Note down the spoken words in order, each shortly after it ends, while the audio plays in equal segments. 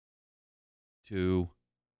2,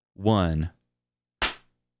 1.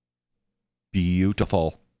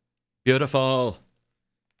 Beautiful. Beautiful.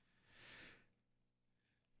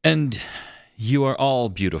 And you are all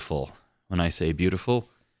beautiful. When I say beautiful,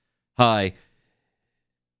 hi,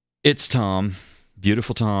 it's Tom,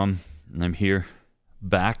 Beautiful Tom, and I'm here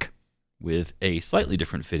back with a slightly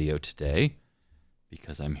different video today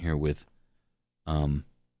because I'm here with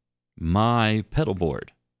my pedal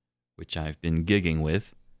board, which I've been gigging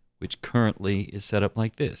with, which currently is set up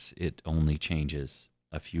like this. It only changes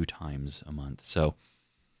a few times a month. So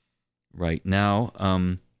right now,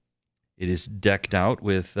 it is decked out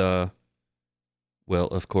with, well,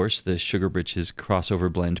 of course, the Sugar Britches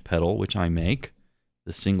crossover blend pedal, which I make,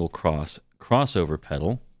 the Singlecross crossover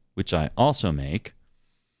pedal, which I also make,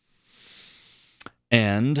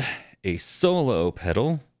 and a solo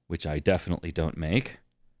pedal, which I definitely don't make,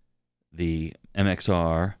 the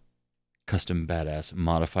MXR Custom Badass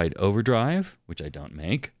Modified Overdrive, which I don't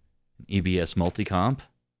make, an EBS Multicomp,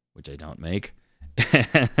 which I don't make,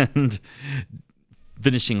 and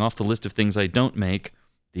finishing off the list of things I don't make,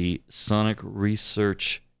 the Sonic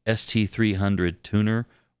Research ST300 tuner,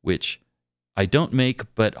 which I don't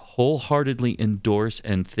make but wholeheartedly endorse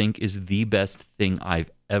and think is the best thing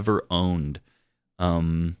I've ever owned.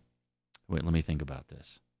 Wait, let me think about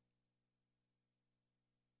this.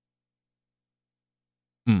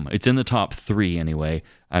 It's in the top 3 anyway.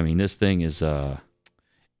 I mean, this thing is,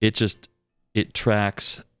 it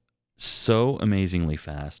tracks so amazingly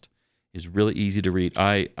fast. It's really easy to read.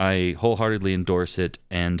 I wholeheartedly endorse it,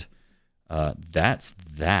 and that's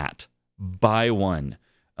that. Buy one.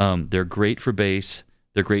 They're great for bass.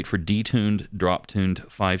 They're great for detuned, drop-tuned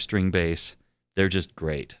 5-string bass. They're just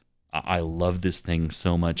great. I love this thing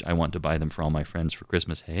so much. I want to buy them for all my friends for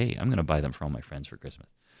Christmas. Hey, I'm going to buy them for all my friends for Christmas.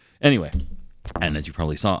 Anyway, and as you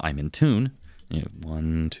probably saw, I'm in tune.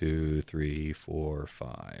 1, 2, 3, 4,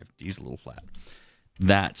 5. D's a little flat.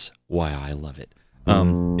 That's why I love it.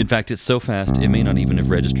 In fact, it's so fast, it may not even have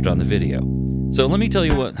registered on the video. So let me tell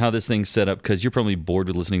you how this thing's set up, because you're probably bored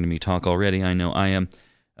with listening to me talk already. I know I am.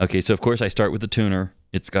 Okay, so of course I start with the tuner.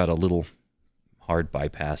 It's got a little hard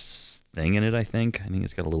bypass thing in it, I think. I think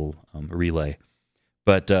it's got a little relay.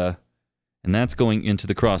 But, and that's going into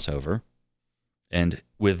the crossover. And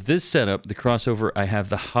with this setup, the crossover, I have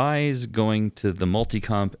the highs going to the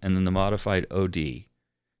multi-comp and then the modified OD.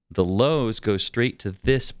 The lows go straight to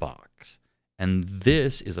this box. And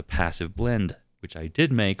this is a passive blend, which I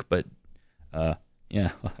did make, but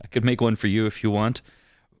yeah, I could make one for you if you want.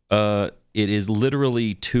 It is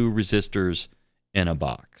literally 2 resistors in a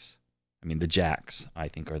box. I mean, the jacks, I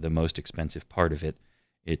think, are the most expensive part of it.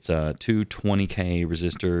 It's 2 20K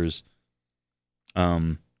resistors,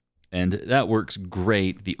 and that works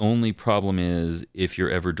great. The only problem is if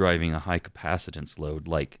you're ever driving a high capacitance load,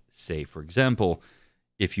 like, say, for example,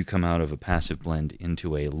 if you come out of a passive blend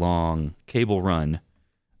into a long cable run,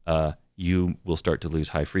 you will start to lose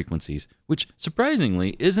high frequencies, which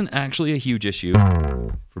surprisingly isn't actually a huge issue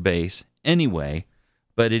for bass anyway,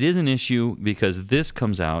 but it is an issue because this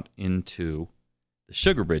comes out into the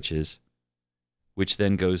Sugar Britches, which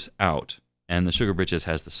then goes out, and the Sugar Britches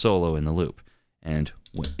has the solo in the loop, and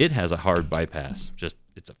it has a hard bypass.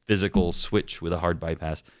 It's a physical switch with a hard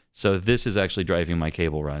bypass, so this is actually driving my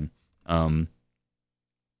cable run.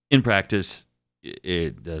 In practice,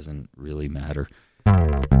 it doesn't really matter.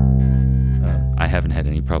 I haven't had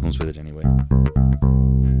any problems with it anyway.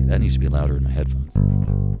 That needs to be louder in my headphones.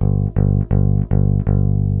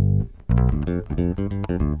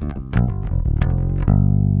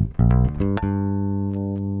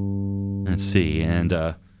 Let's see,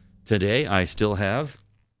 and today I still have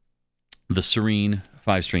the Surine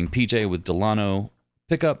 5-string PJ with Delano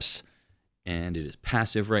pickups, and it is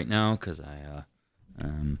passive right now because I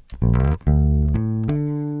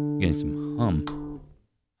getting some hum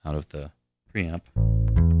out of the preamp.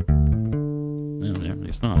 No,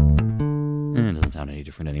 it's not. It doesn't sound any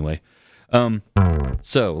different anyway.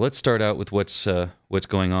 So let's start out with what's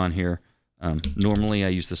going on here. Normally I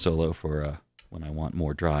use the solo for when I want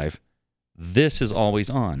more drive. This is always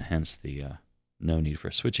on, hence the no need for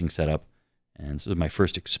a switching setup. And this is my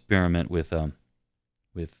first experiment with a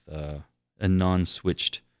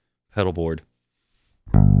non-switched pedal board.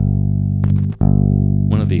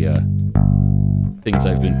 One of the things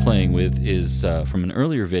I've been playing with is from an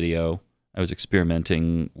earlier video. I was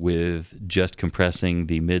experimenting with just compressing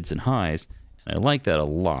the mids and highs, and I like that a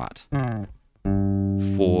lot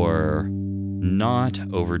for not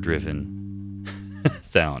overdriven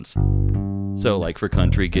sounds. So like for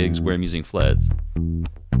country gigs where I'm using fleds.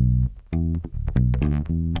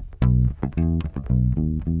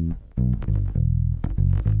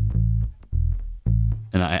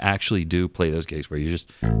 And I actually do play those gigs where you're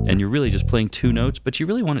really just playing 2 notes, but you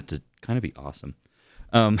really want it to kind of be awesome.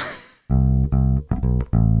 And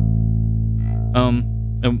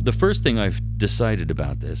the first thing I've decided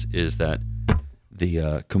about this is that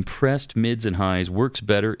the compressed mids and highs works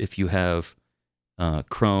better if you have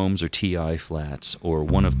chromes or TI flats or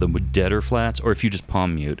one of the deader flats, or if you just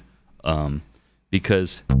palm mute,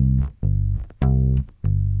 because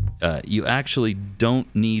you actually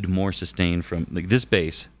don't need more sustain from, like, this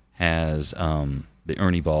bass has the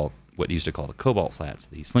Ernie ball, what you used to call the cobalt flats,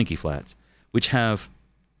 the Slinky flats, which have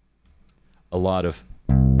a lot of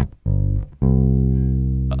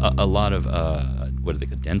what do they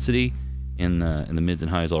call, density in the mids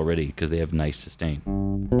and highs already, because they have nice sustain.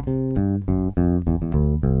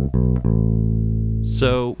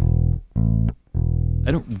 So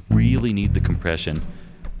I don't really need the compression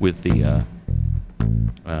with the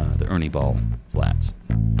Ernie ball flats.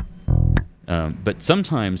 But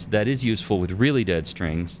sometimes that is useful with really dead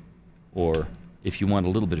strings, or if you want a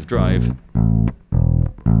little bit of drive.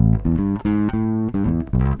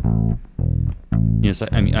 So,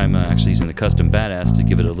 I mean, I'm actually using the custom Badass to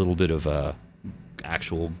give it a little bit of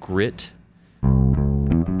actual grit.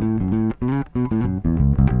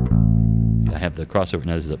 I have the crossover,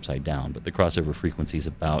 now this is upside down, but the crossover frequency is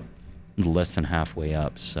about less than halfway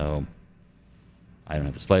up, so I don't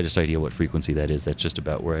have the slightest idea what frequency that is. That's just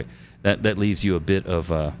about where that leaves you a bit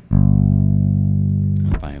of if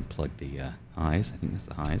I unplug the highs, I think that's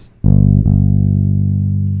the highs.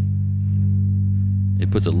 It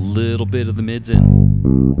puts a little bit of the mids in.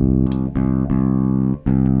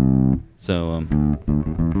 So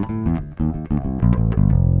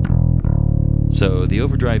so the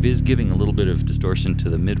overdrive is giving a little bit of distortion to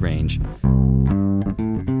the mid-range,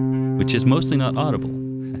 which is mostly not audible.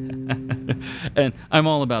 And I'm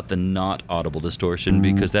all about the not audible distortion,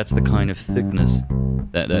 because that's the kind of thickness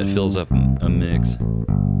that fills up a mix.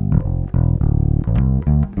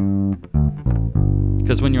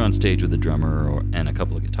 Because when you're on stage with a drummer and a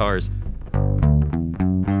couple of guitars,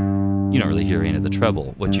 you don't really hear any of the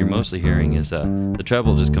treble. What you're mostly hearing is the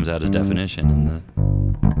treble just comes out as definition,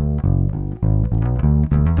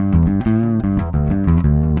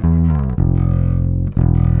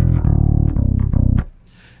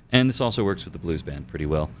 and this also works with the blues band pretty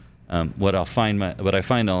well. What I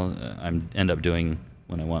end up doing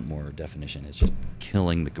when I want more definition is just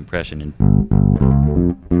killing the compression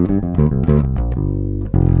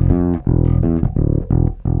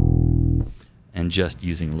and just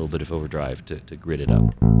using a little bit of overdrive to grit it up.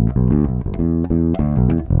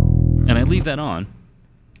 And I leave that on,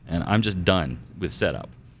 and I'm just done with setup.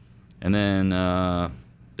 And then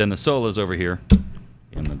the solo's over here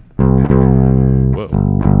in the whoa.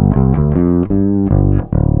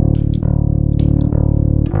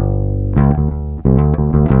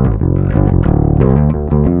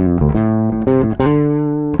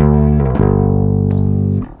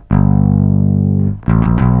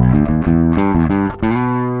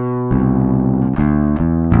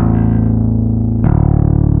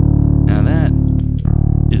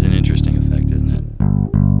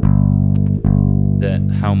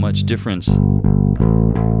 Difference.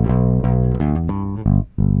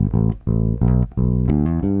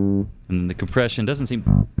 And the compression doesn't seem.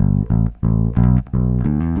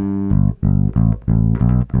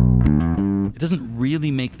 It doesn't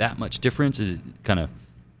really make that much difference. It kind of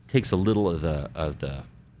takes a little of the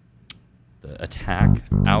attack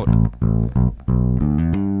out.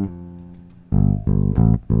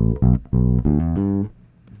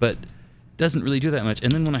 But doesn't really do that much.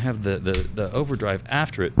 And then when I have the overdrive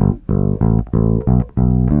after it,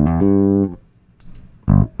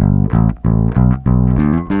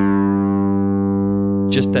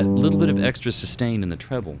 just that little bit of extra sustain in the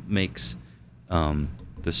treble makes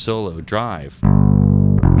the solo drive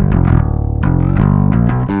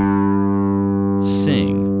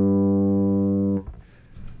sing.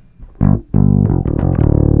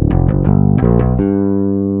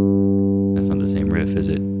 That's not the same riff, is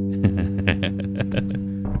it?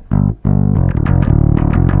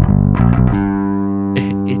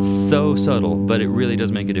 It's so subtle, but it really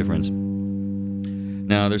does make a difference.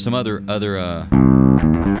 Now, there's some other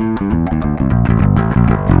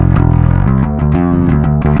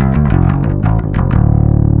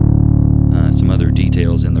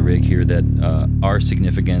details in the rig here that are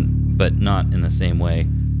significant, but not in the same way.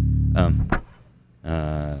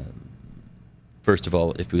 First of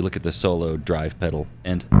all, if we look at the solo drive pedal,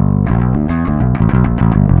 and I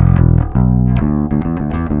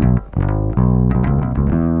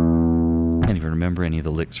can't even remember any of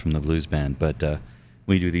the licks from the blues band, but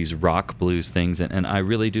we do these rock blues things, and I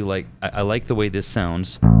really do like, I like the way this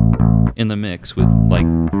sounds in the mix with like,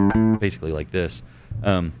 basically like this,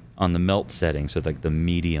 on the melt setting, so like the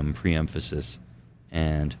medium pre-emphasis,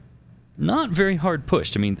 and not very hard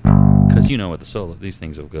pushed. I mean, because you know what the solo, these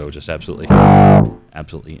things will go just absolutely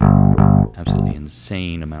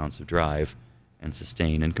insane amounts of drive and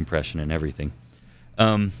sustain and compression and everything.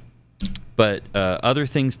 But other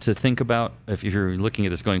things to think about if you're looking at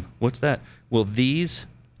this going, what's that? Well, these,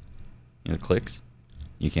 you know, clicks.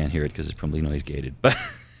 You can't hear it because it's probably noise gated, but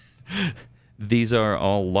these are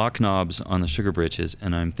all lock knobs on the Sugar Britches,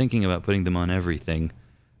 and I'm thinking about putting them on everything.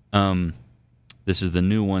 This is the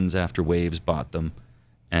new ones after Waves bought them,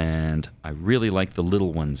 and I really like the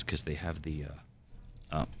little ones because they have the...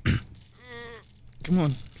 come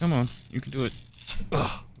on, you can do it.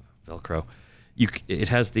 Ugh, Velcro. It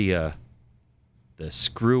has the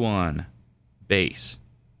screw-on base,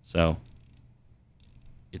 so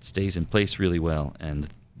it stays in place really well, and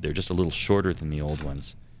they're just a little shorter than the old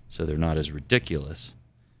ones, so they're not as ridiculous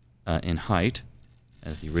in height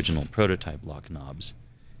as the original prototype lock knobs.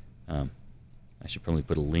 I should probably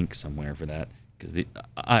put a link somewhere for that, because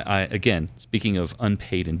again, speaking of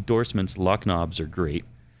unpaid endorsements, lock knobs are great.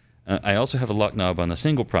 I also have a lock knob on the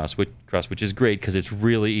Singlecross, which is great because it's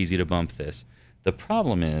really easy to bump this. The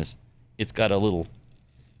problem is it's got a little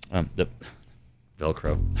the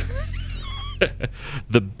Velcro.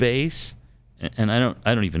 The base, and I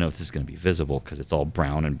don't even know if this is going to be visible because it's all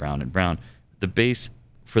brown and brown and brown. The base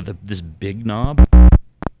for this big knob,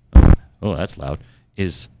 oh, that's loud,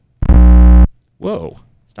 is, whoa,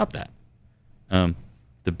 stop that.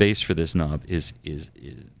 The base for this knob is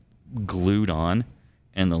glued on,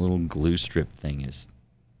 and the little glue strip thing is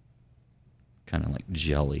kind of like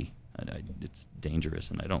jelly. It's dangerous,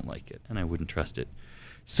 and I don't like it, and I wouldn't trust it.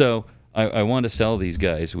 So I want to sell these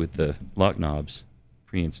guys with the lock knobs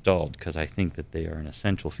pre-installed because I think that they are an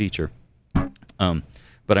essential feature.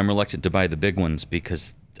 But I'm reluctant to buy the big ones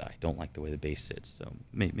because I don't like the way the bass sits. So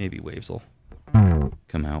maybe Waves will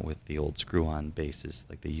come out with the old screw-on basses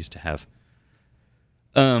like they used to have.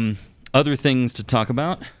 Other things to talk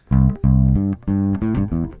about.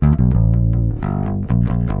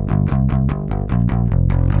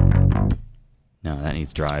 No, that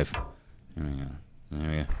needs drive. There we go. There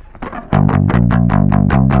we go.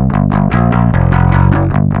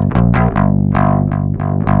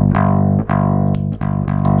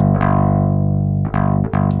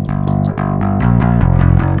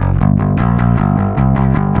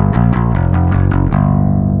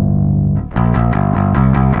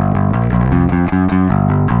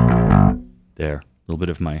 There, a little bit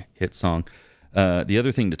of my hit song. The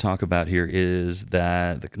other thing to talk about here is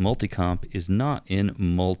that the multi-comp is not in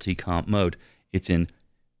multi-comp mode. It's in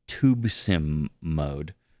tube sim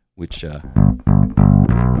mode, which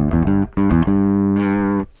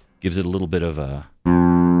gives it a little bit of a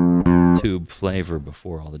tube flavor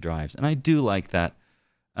before all the drives. And I do like that.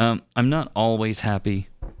 I'm not always happy.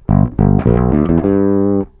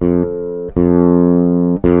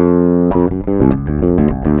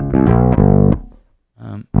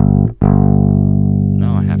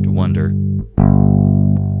 Now I have to wonder.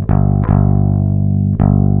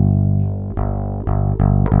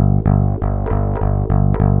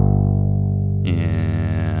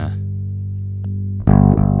 Yeah.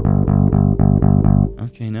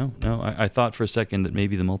 Okay, no. I thought for a second that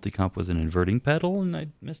maybe the multi-comp was an inverting pedal and I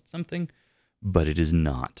missed something, but it is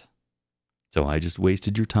not. So I just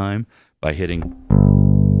wasted your time by hitting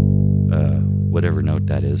whatever note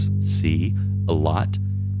that is, C, a lot,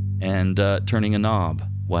 and turning a knob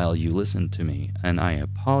while you listen to me. And I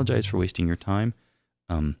apologize for wasting your time,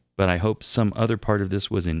 but I hope some other part of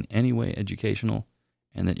this was in any way educational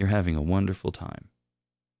and that you're having a wonderful time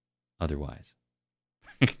otherwise.